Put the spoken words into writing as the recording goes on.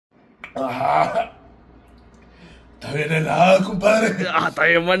Ajá. Está bien helada, compadre. Está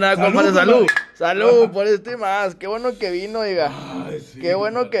bien buena, compadre. Salud. Salud por este más. Qué bueno que vino, oiga. Ay, sí, qué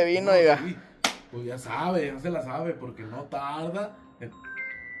bueno compadre. que vino, No, oiga. sí. Pues ya sabe, ya se la sabe, porque no tarda.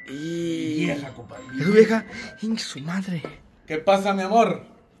 Vieja, compadre. ¿Es vieja? ¡En su madre! ¿Qué pasa, mi amor?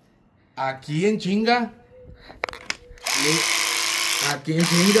 Aquí en chinga. Aquí en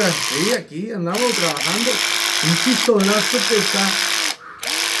chinga. Sí, aquí andamos trabajando. Un pistonazo que está.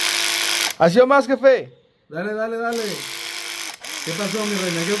 ¿Ha sido más, jefe? Dale, dale, dale. ¿Qué pasó, mi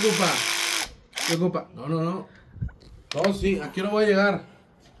reina? ¿Qué ocupa? ¿Qué ocupa? No. No, sí, aquí no voy a llegar.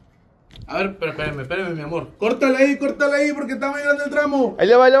 A ver, espérame, mi amor. Córtale ahí, porque está muy grande el tramo. Ahí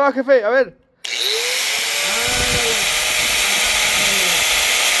le va, jefe. A ver.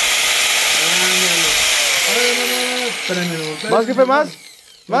 Espérame. ¿Más, jefe, más?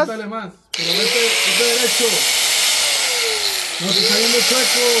 ¿Más? Córtale más, pero vete derecho. No te está yendo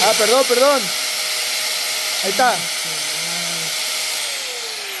chueco. Perdón. Ahí está.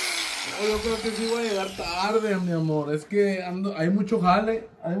 No, yo creo que sí voy a llegar tarde, mi amor. Es que hay mucho jale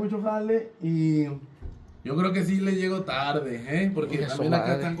y yo creo que sí le llego tarde, porque también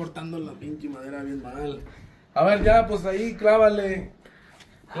acá están cortando la pinche madera bien mal. A ver, ya, pues ahí, clávale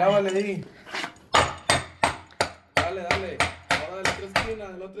ahí. Dale. Ahora de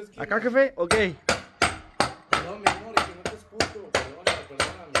la otra esquina. ¿Acá, jefe? Ok. No, mi amor, es que no te escucho.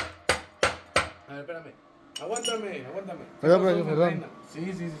 Perdóname. A ver, espérame. Aguántame. Perdón.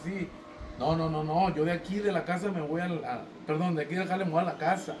 Sí. No. Yo de aquí de la casa me voy perdón, de aquí del jale me voy a la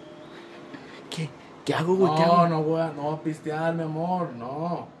casa. ¿Qué hago, güey? No voy a pistear, mi amor.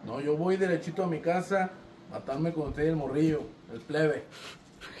 No, yo voy derechito a mi casa. Matarme con usted y el morrillo, el plebe.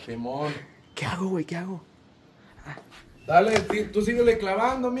 Simón. ¿Qué hago, güey? ¿Qué hago? Dale, tú síguele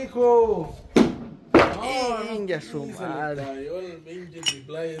clavando, mijo. Venga, su madre. Se le cayó el pinche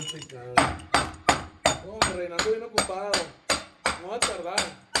triplay cabrón. No, reina, ando bien ocupado. No va a tardar.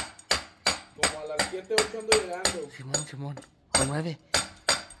 Como a las 7, 8 ando llegando. Simón. Con 9.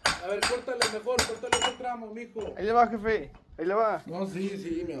 A ver, córtale ese tramo, mijo. Ahí le va, jefe. Ahí le va. No,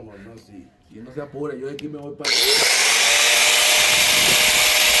 sí, mi amor, no, sí. Y no se apure, yo de aquí me voy para allá.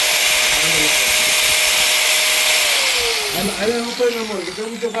 Ahí no puede, mi amor, que tengo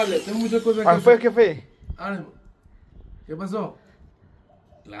mucho jale, tengo muchas cosas que hacer. Fue, jefe. ¿Qué pasó?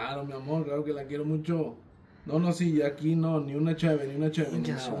 Claro, mi amor, claro que la quiero mucho. No, sí, aquí no, ni una chave. Venga,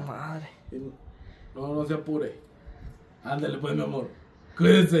 su madre. No se apure. Ándale pues, mi amor.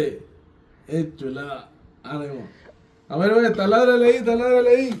 Cuídese. Chulada. Ánimo. A ver, taládrale ahí.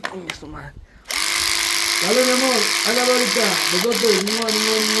 Venga, su madre. Dale, mi amor. Hágalo ahorita. Nosotros,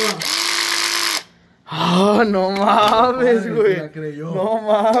 No mames, güey. La creyó. No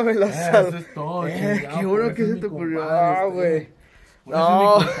mames, la sal. Eso es todo, Qué bueno que se te ocurrió, güey.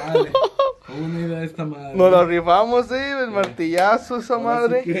 No. Una idea de esta madre. Nos la rifamos, el martillazo, esa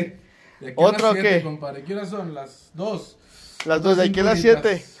madre. ¿De aquí ¿Otro a las 7, qué? compadre? ¿Qué horas son? Las 2. Las 2, de aquí a las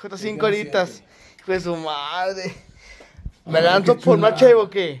 7. Otras 5 horitas. Hijo de su madre. ¿Me lanzo por una cheve o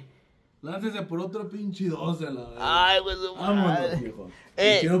qué? Láncese por otro pinche 12 a la vez. Ay, güey, su madre. Vámonos, viejo.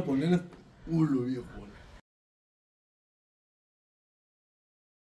 Te quiero poner el culo, viejo.